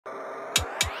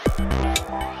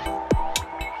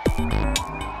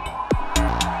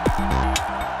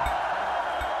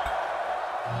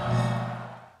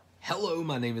Hello,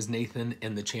 my name is Nathan,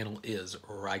 and the channel is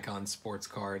Riconn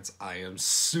Sportscards. I am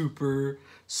super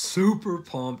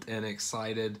pumped and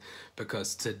excited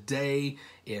because today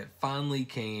it finally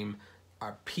came.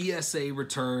 Our PSA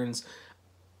returns.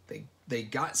 They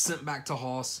got sent back to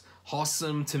Hoss. Hoss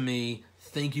sent them to me.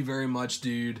 Thank you very much,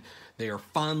 dude. They are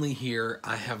finally here.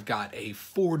 I have got a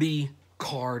 40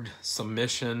 card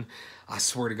submission. I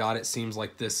swear to God, it seems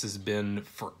like this has been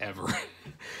forever.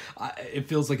 It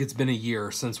feels like it's been a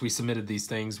year since we submitted these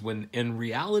things, when in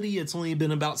reality, it's only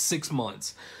been about 6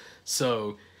 months.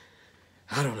 So,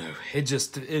 I don't know.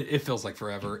 It feels like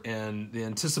forever. And the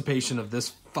anticipation of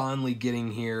this finally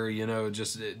getting here, you know,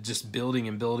 just building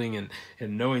and building and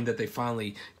knowing that they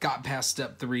finally got past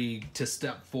step 3 to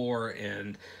step 4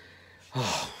 and...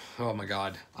 Oh my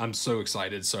God, I'm so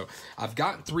excited. So I've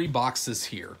got 3 boxes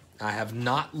here. I have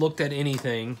not looked at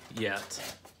anything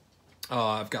yet.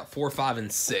 I've got 4, 5,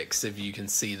 and 6, if you can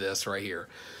see this right here.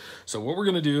 So what we're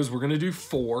gonna do is we're gonna do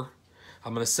 4.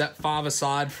 I'm gonna set 5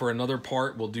 aside for another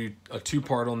part. We'll do a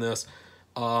 2-part on this.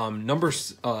 Number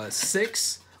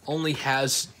 6 only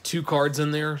has 2 cards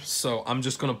in there, so I'm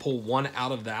just gonna pull 1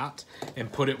 out of that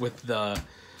and put it with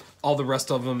all the rest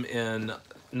of them in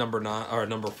number 9 or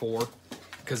number 4.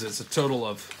 Because it's a total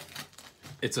of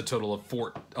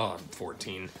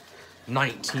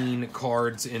 19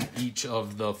 cards in each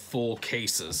of the full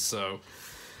cases. So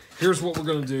here's what we're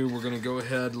going to do. We're going to go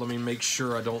ahead. Let me make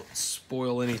sure I don't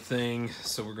spoil anything.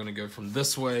 So we're going to go from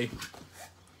this way.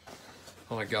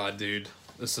 Oh my God, dude.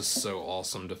 This is so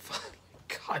awesome to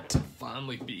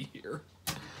finally be here.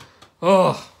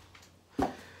 Oh,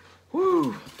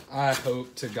 whoo. I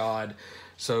hope to God.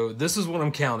 So this is what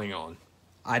I'm counting on.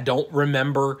 I don't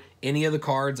remember any of the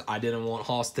cards. I didn't want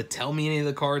Hoss to tell me any of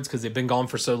the cards because they've been gone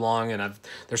for so long, and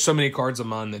there's so many cards of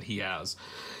mine that he has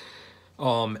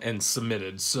and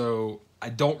submitted. So I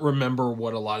don't remember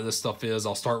what a lot of this stuff is.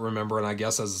 I'll start remembering, I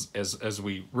guess, as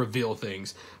we reveal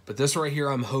things. But this right here,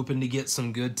 I'm hoping to get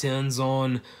some good 10s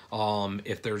on.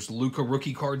 If there's Luka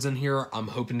rookie cards in here, I'm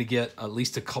hoping to get at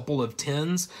least a couple of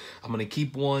 10s. I'm going to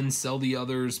keep one, sell the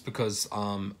others, because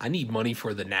I need money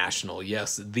for the National.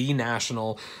 Yes, the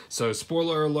National. So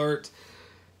spoiler alert,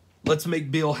 let's make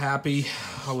Bill happy.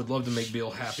 I would love to make Bill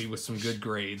happy with some good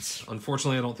grades.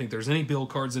 Unfortunately, I don't think there's any Bill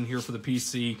cards in here for the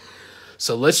PC.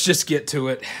 So let's just get to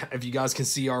it. If you guys can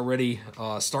see already,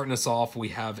 starting us off, we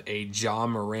have a Ja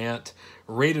Morant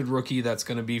rated rookie. That's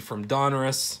going to be from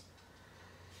Donruss.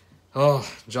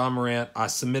 Oh, Ja Morant. I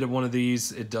submitted one of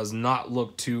these. It does not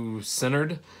look too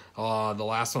centered. The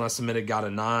last one I submitted got a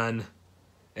 9,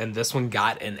 and this one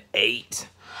got an 8.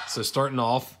 So starting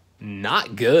off,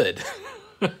 not good.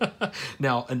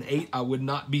 Now, an 8, I would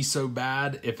not be so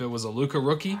bad if it was a Luka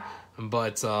rookie,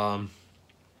 but...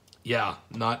 yeah,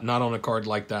 not on a card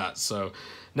like that. So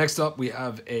next up, we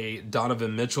have a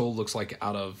Donovan Mitchell, looks like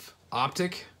out of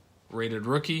Optic, rated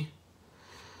rookie.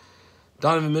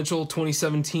 Donovan Mitchell,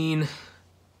 2017,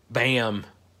 bam,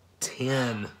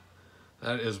 10.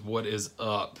 That is what is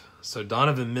up. So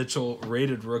Donovan Mitchell,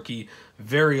 rated rookie,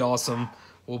 very awesome.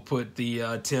 We'll put the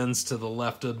 10s to the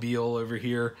left of Beal over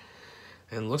here.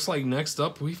 And looks like next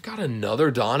up, we've got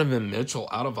another Donovan Mitchell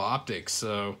out of Optic.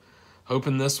 So...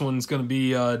 hoping this one's going to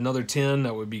be another 10.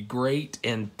 That would be great.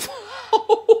 And,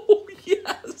 oh,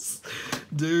 yes.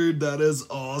 Dude, that is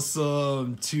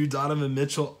awesome. 2 Donovan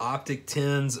Mitchell Optic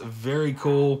 10s. Very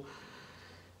cool.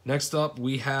 Next up,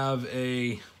 we have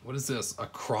a, what is this? A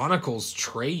Chronicles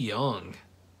Trae Young.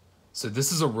 So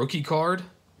this is a rookie card.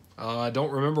 I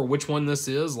don't remember which one this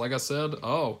is, like I said.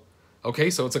 Oh, okay,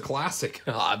 so it's a classic,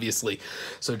 obviously.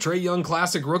 So Trae Young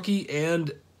Classic Rookie,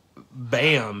 and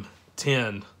bam,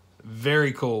 10.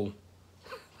 Very cool.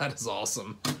 That is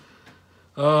awesome.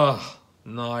 Oh,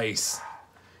 nice.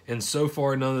 And so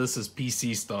far, none of this is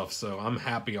PC stuff, so I'm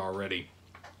happy already.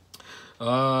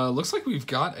 Looks like we've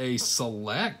got a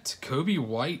select Kobe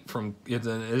White from,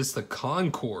 it's the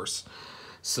Concourse.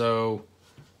 So,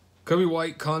 Kobe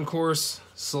White, Concourse,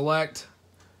 select.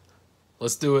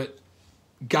 Let's do it.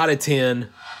 Got a 10.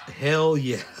 Hell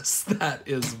yes. That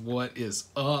is what is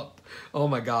up. Oh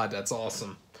my God, that's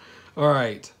awesome. All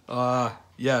right.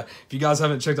 Yeah, if you guys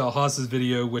haven't checked out Hoss's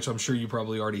video, which I'm sure you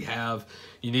probably already have,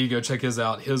 you need to go check his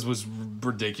out. His was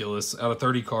ridiculous. Out of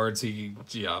 30 cards,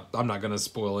 yeah, I'm not going to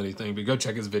spoil anything, but go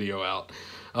check his video out.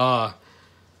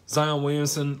 Zion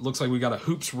Williamson, looks like we got a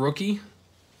Hoops rookie.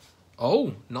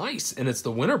 Oh, nice. And it's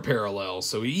the winter parallel,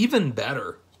 so even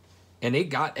better. And it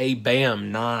got a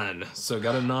bam 9. So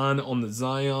got a 9 on the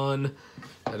Zion.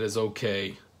 That is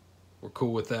okay. We're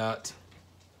cool with that.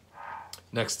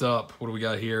 Next up, what do we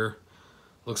got here?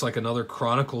 Looks like another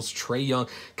Chronicles Trae Young.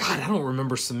 God, I don't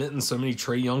remember submitting so many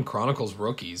Trae Young Chronicles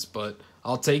rookies, but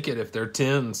I'll take it if they're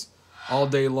 10s all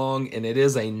day long, and it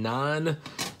is a 9.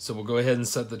 So we'll go ahead and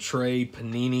set the Trae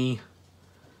Panini.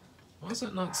 Why is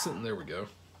that not sitting? There we go.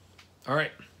 All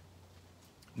right.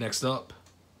 Next up,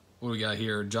 what do we got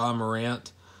here? Ja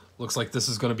Morant. Looks like this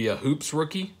is going to be a Hoops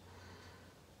rookie.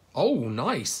 Oh,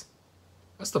 nice.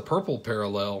 That's the purple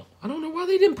parallel. I don't know why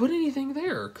they didn't put anything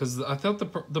there, because I thought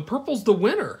the purple's the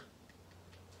winner.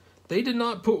 They did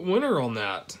not put winner on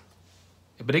that.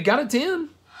 But it got a 10.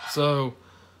 So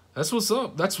that's what's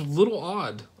up. That's a little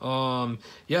odd.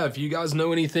 Yeah, if you guys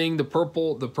know anything, the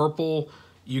purple,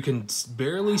 you can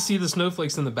barely see the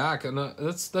snowflakes in the back. And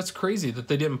that's crazy that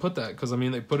they didn't put that, because, I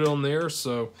mean, they put it on there,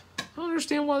 so I don't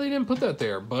understand why they didn't put that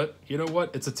there. But you know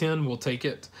what? It's a 10. We'll take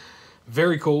it.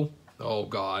 Very cool. Oh,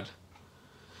 God.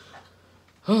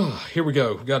 Oh, here we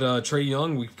go. We got Trae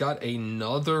Young. We've got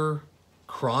another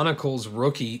Chronicles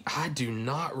rookie. I do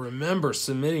not remember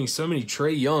submitting so many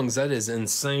Trae Youngs. That is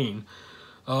insane.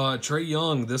 Trae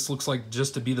Young, this looks like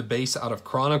just to be the base out of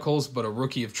Chronicles, but a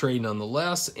rookie of Trae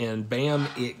nonetheless. And bam,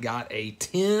 it got a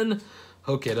 10.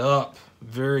 Hook it up.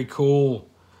 Very cool.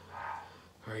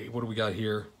 All right, what do we got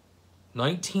here?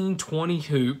 1920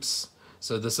 Hoops.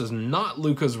 So this is not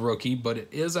Luka's rookie, but it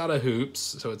is out of Hoops.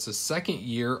 So it's a second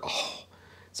year. Oh,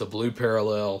 it's a blue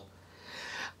parallel.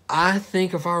 I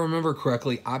think if I remember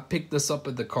correctly, I picked this up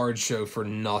at the card show for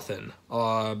nothing.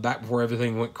 Back before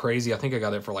everything went crazy, I think I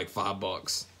got it for like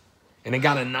 $5. And it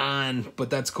got a 9, but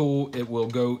that's cool. It will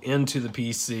go into the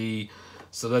PC.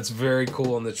 So that's very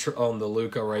cool on the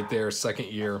Luka right there, second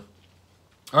year.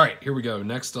 All right, here we go.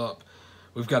 Next up,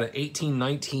 we've got an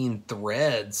 1819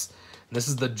 Threads. This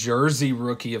is the jersey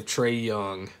rookie of Trae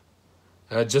Young.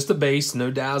 Just a base, no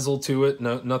dazzle to it,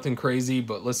 nothing crazy,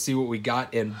 but let's see what we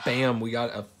got, and bam, we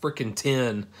got a freaking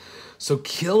 10. So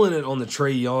killing it on the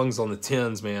Trae Youngs on the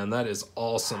 10s, man. That is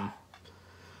awesome.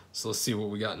 So let's see what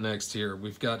we got next here.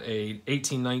 We've got a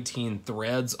 1819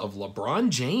 Threads of LeBron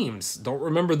James. Don't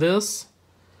remember this,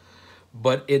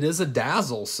 but it is a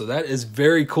dazzle, so that is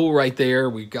very cool right there.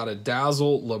 We've got a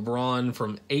dazzle LeBron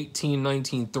from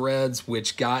 1819 Threads,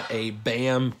 which got a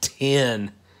bam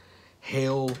 10.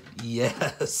 Hell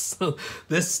yes.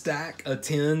 This stack of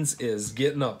 10s is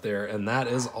getting up there, and that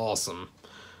is awesome.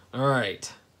 All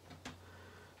right.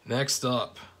 Next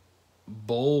up,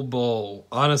 Bol.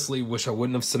 Honestly, wish I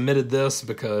wouldn't have submitted this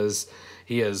because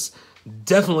he has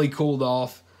definitely cooled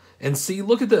off. And see,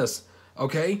 look at this.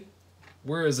 Okay,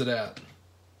 where is it at?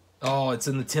 Oh, it's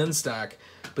in the 10 stack.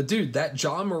 But dude, that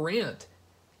Ja Morant,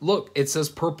 look, it says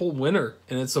purple winner,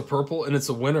 and it's a purple, and it's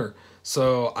a winner.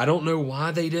 So I don't know why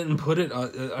they didn't put it.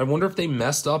 I wonder if they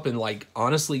messed up and, like,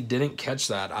 honestly didn't catch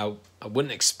that. I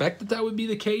wouldn't expect that would be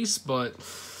the case, but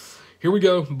here we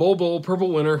go. Bol,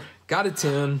 purple winner, got a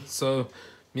 10. So,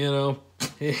 you know,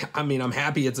 I mean, I'm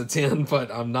happy it's a 10, but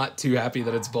I'm not too happy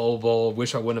that it's Bol.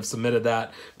 Wish I wouldn't have submitted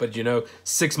that. But, you know,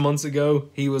 6 months ago,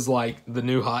 he was like the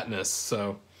new hotness.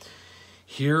 So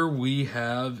here we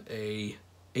have a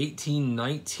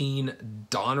 1819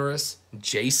 Donruss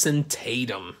Jason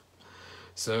Tatum.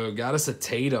 So got us a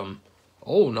Tatum.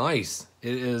 Oh, nice.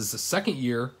 It is the second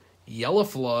year, Yellow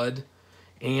Flood,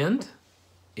 and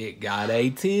it got a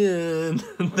 10.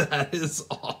 That is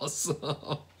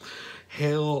awesome.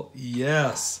 Hell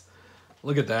yes.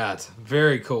 Look at that.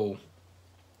 Very cool.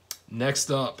 Next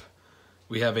up,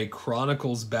 we have a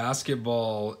Chronicles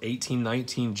Basketball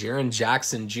 1819 Jaren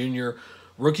Jackson Jr.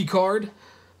 rookie card.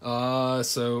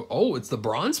 It's the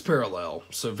bronze parallel.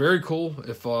 So very cool.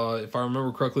 If I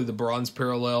remember correctly, the bronze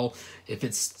parallel, if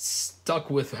it's stuck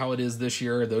with how it is this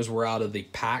year, those were out of the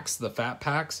packs, the fat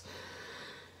packs.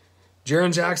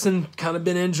 Jaren Jackson kind of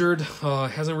been injured,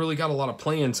 hasn't really got a lot of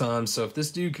playing time. So if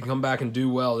this dude can come back and do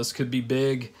well, this could be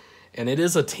big. And it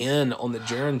is a 10 on the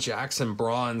Jaren Jackson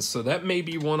bronze. So that may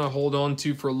be one I hold on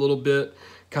to for a little bit,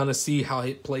 kind of see how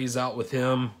it plays out with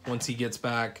him once he gets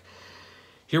back.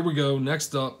 Here we go.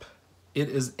 Next up, it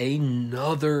is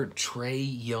another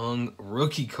Trae Young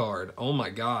rookie card. Oh my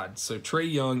God. So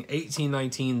Trae Young,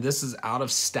 1819. This is out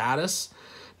of status.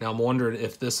 Now I'm wondering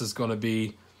if this is going to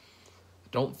be,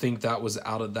 don't think that was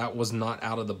not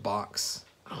out of the box.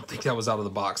 I don't think that was out of the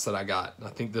box that I got. I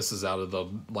think this is out of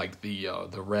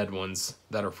the red ones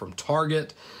that are from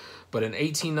Target. But an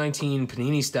 1819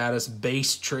 Panini status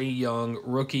base Trae Young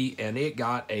rookie, and it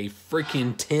got a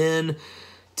freaking 10.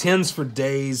 10s for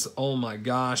days. Oh my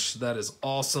gosh, that is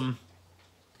awesome.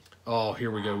 Oh,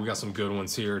 here we go. We got some good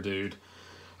ones here, dude.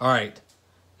 All right,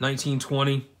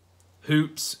 1920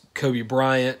 Hoops, Kobe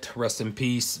Bryant, rest in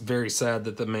peace. Very sad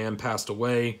that the man passed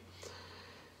away.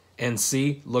 And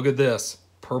see, look at this.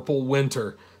 Purple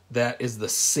Winter. That is the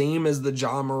same as the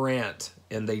Ja Morant.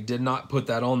 And they did not put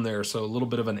that on there. So a little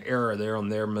bit of an error there on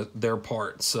their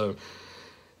part. So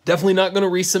definitely not going to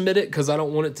resubmit it because I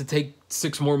don't want it to take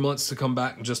 6 more months to come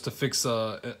back just to fix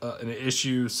an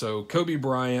issue. So Kobe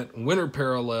Bryant, Winter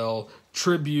Parallel,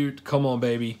 Tribute. Come on,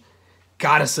 baby.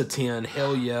 Got us a 10.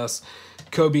 Hell yes.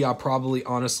 Kobe, I probably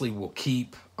honestly will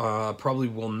keep. Probably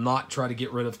will not try to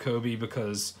get rid of Kobe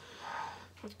because,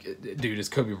 dude, it's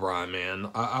Kobe Bryant, man.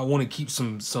 I want to keep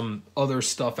some other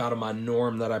stuff out of my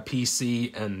norm that I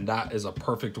PC, and that is a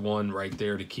perfect one right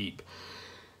there to keep.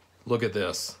 Look at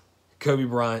this. Kobe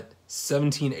Bryant,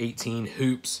 17-18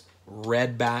 hoops,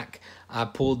 red back. I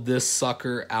pulled this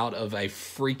sucker out of a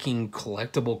freaking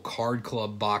collectible card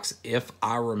club box, if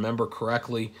I remember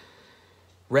correctly.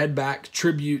 Red back,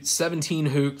 tribute, 17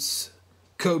 hoops.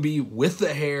 Kobe with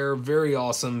the hair, very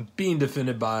awesome, being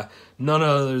defended by none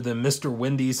other than Mr.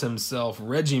 Wendy's himself,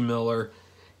 Reggie Miller.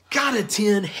 Got a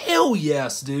 10. Hell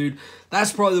yes, dude.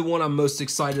 That's probably the one I'm most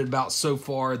excited about so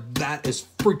far. That is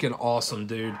freaking awesome,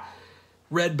 dude.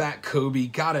 Redback Kobe,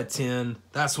 got a 10.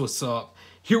 That's what's up.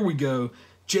 Here we go.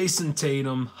 Jason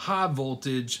Tatum, high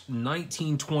voltage,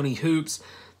 1920 hoops.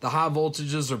 The high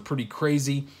voltages are pretty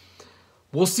crazy.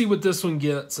 We'll see what this one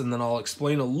gets, and then I'll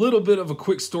explain a little bit of a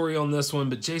quick story on this one.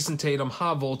 But Jason Tatum,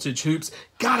 high voltage hoops,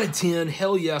 got a 10.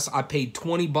 Hell yes, I paid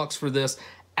 $20 for this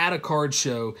at a card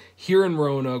show here in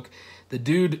Roanoke. The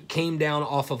dude came down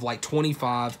off of like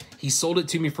 25. He sold it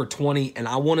to me for 20, and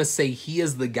I want to say he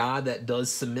is the guy that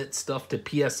does submit stuff to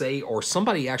PSA, or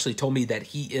somebody actually told me that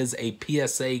he is a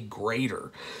PSA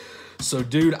grader. So,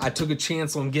 dude, I took a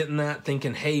chance on getting that,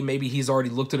 thinking, hey, maybe he's already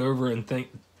looked it over and think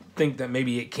that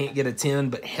maybe it can't get a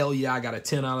 10, but hell yeah, I got a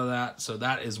 10 out of that. So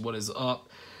that is what is up.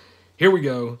 Here we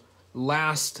go.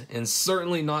 Last and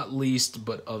certainly not least,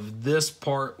 but of this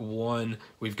part one,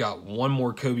 we've got one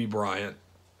more Kobe Bryant.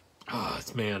 Ah,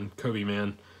 it's man, Kobe,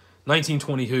 man.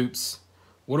 1920 hoops.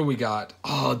 What do we got?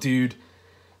 Oh, dude.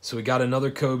 So we got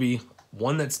another Kobe,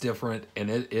 one that's different,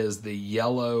 and it is the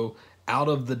yellow out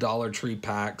of the Dollar Tree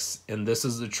packs, and this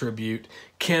is the tribute.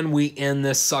 Can we end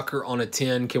this sucker on a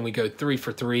 10? Can we go 3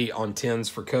 for 3 on 10s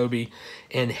for Kobe?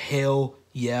 And hell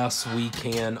yes, we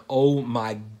can. Oh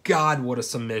my God, what a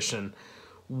submission.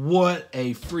 What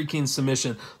a freaking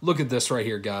submission. Look at this right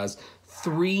here, guys.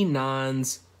 3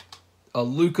 9s, a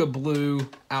Luka Blue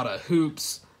out of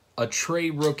hoops, a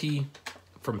Trey rookie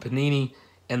from Panini,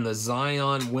 and the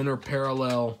Zion Winter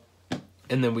Parallel.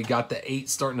 And then we got the 8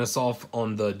 starting us off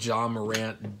on the Ja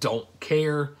Morant Don't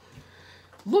Care.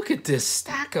 Look at this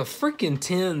stack of freaking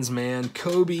 10s, man.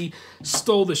 Kobe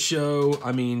stole the show.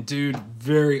 I mean, dude,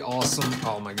 very awesome.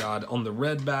 Oh, my God. On the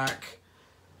red back.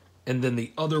 And then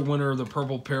the other winner of the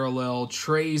purple parallel.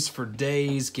 Trays for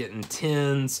days, getting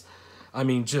 10s. I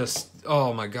mean, just,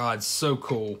 oh, my God, so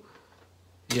cool.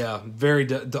 Yeah, very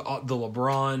the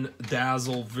LeBron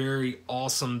dazzle, very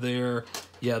awesome there.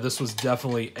 Yeah, this was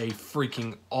definitely a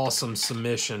freaking awesome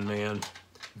submission, man.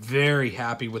 Very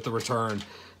happy with the return.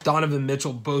 Donovan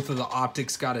Mitchell, both of the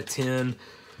optics got a 10.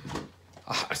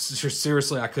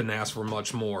 Seriously, I couldn't ask for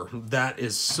much more. That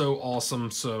is so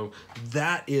awesome. So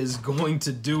that is going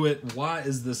to do it. Why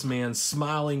is this man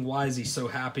smiling? Why is he so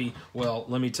happy? Well,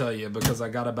 let me tell you, because I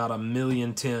got about 1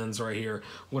 million 10s right here.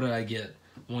 What did I get?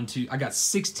 1, 2, I got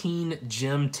 16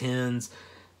 gem 10s.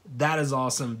 That is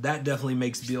awesome. That definitely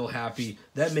makes Bill happy.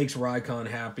 That makes Riconn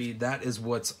happy. That is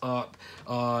what's up.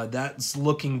 That's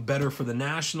looking better for the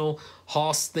National.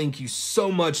 Hoss, thank you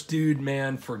so much, dude,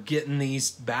 man, for getting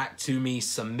these back to me,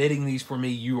 submitting these for me.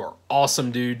 You are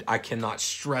awesome, dude. I cannot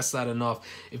stress that enough.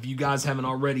 If you guys haven't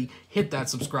already, hit that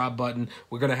subscribe button.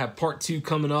 We're going to have part 2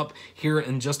 coming up here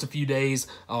in just a few days.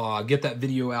 Get that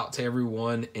video out to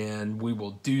everyone, and we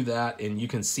will do that, and you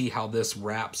can see how this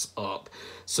wraps up.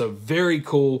 So very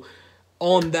cool.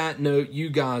 On that note, you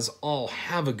guys all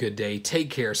have a good day. Take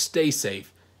care, stay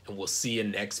safe, and we'll see you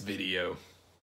next video.